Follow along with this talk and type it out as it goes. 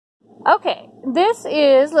Okay, this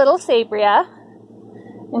is little Sabria,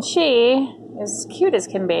 and she is cute as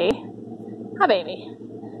can be. Hi, baby.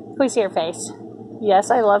 Can we see her face? Yes,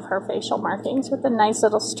 I love her facial markings with the nice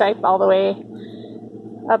little stripe all the way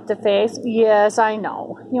up the face. Yes, I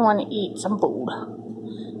know. You want to eat some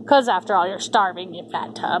food. Because after all, you're starving, you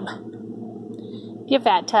fat tub. You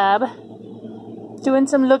fat tub. Doing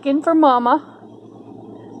some looking for mama.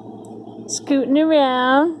 Scooting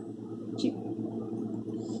around.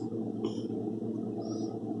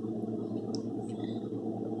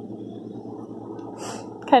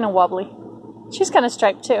 Kind of wobbly. She's kind of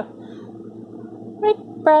striped too.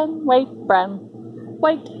 White, brown, white, brown,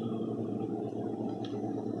 white.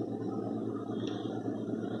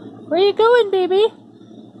 Where you going, baby?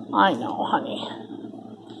 I know, honey.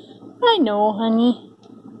 I know, honey.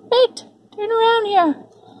 Wait, turn around here.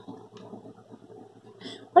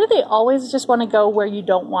 Why do they always just want to go where you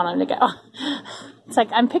don't want them to go? It's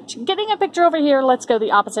like, I'm getting a picture over here. Let's go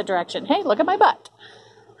the opposite direction. Hey, look at my butt.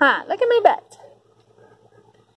 Huh, look at my butt.